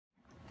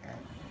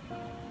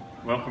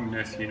Welcome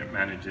nurse unit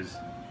managers,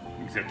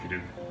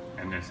 executive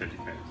and nurse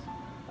educators.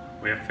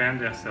 We have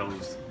found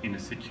ourselves in a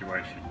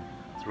situation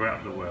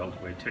throughout the world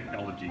where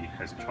technology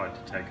has tried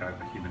to take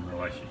over human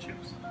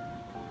relationships.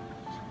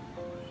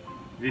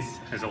 This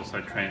has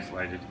also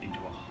translated into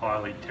a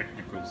highly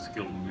technical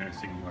skilled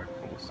nursing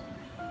workforce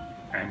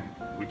and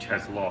which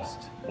has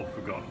lost or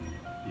forgotten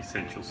the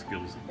essential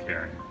skills of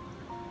caring.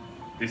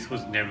 This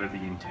was never the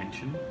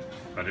intention,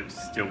 but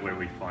it's still where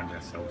we find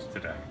ourselves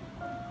today.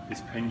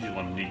 This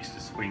pendulum needs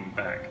to swing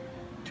back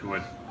to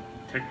a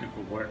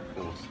technical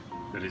workforce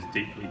that is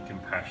deeply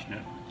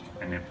compassionate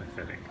and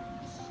empathetic.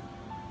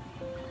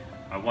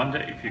 I wonder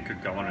if you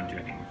could go on a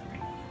journey with me.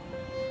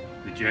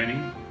 The journey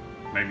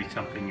may be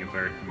something you're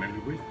very familiar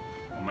with,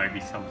 or maybe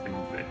something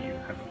that you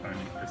have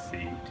only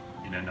perceived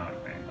in a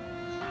nightmare.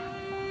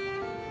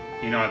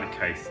 In either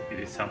case, it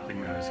is something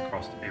that has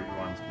crossed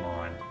everyone's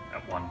mind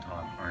at one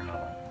time or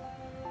another.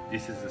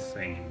 This is a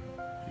scene.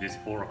 It is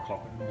 4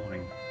 o'clock in the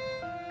morning,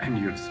 and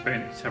you have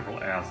spent several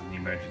hours in the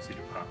emergency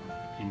department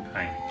in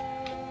pain,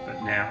 but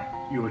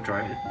now you are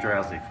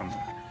drowsy from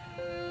that.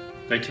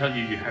 They tell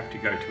you have to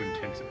go to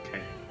intensive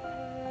care.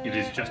 It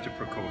is just a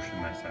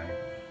precaution, they say.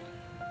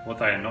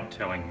 What are they not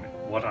telling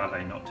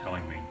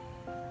me?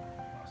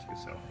 Ask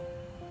yourself.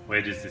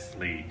 Where does this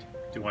lead?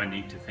 Do I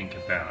need to think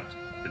about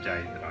the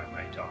day that I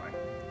may die?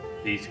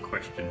 These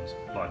questions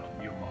flood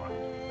your mind.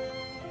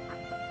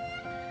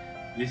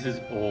 This is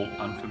all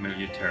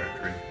unfamiliar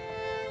territory.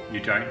 You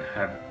don't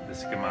have the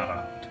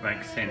schemata to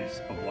make sense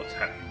of what's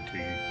happening to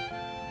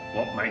you.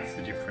 What makes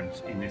the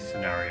difference in this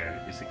scenario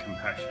is the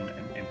compassion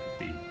and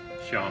empathy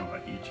shown by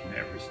each and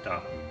every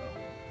staff member.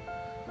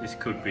 This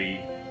could be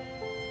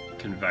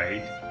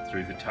conveyed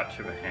through the touch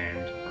of a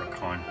hand or a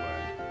kind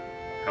word.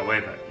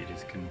 However it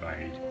is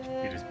conveyed,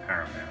 it is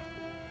paramount.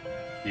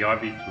 The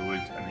IV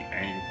fluids and the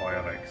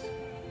antibiotics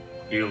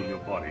heal your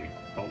body,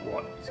 but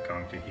what is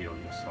going to heal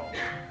your soul?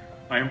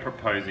 I am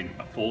proposing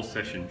a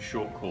 4-session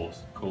short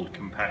course called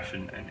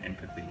Compassion and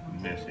Empathy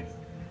in Nursing.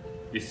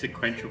 This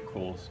sequential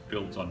course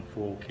builds on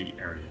 4 key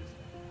areas.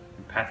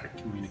 Empathic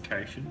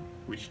communication,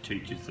 which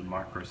teaches the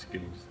micro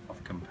skills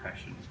of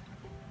compassion.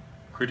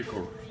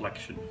 Critical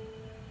reflection,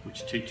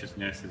 which teaches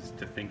nurses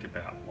to think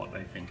about what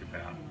they think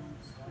about,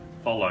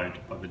 followed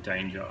by the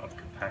danger of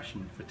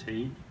compassion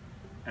fatigue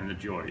and the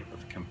joy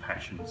of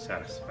compassion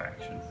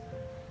satisfaction.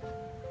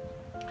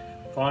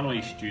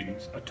 Finally,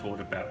 students are taught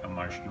about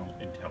emotional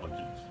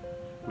intelligence,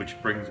 which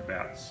brings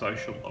about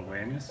social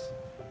awareness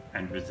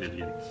and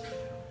resilience.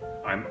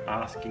 I'm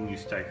asking you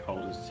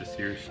stakeholders to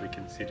seriously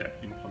consider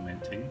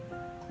implementing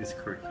this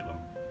curriculum.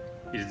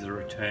 It is a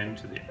return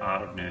to the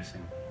art of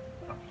nursing,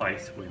 a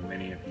place where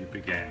many of you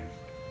began.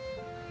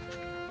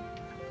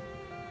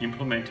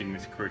 Implementing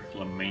this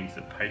curriculum means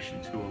that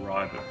patients who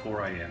arrive at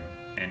 4 AM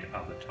and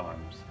other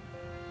times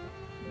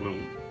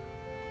will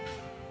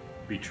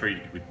be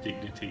treated with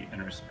dignity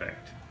and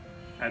respect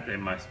at their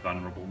most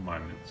vulnerable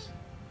moments.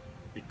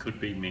 It could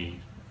be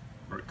me,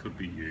 or it could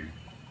be you.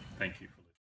 Thank you.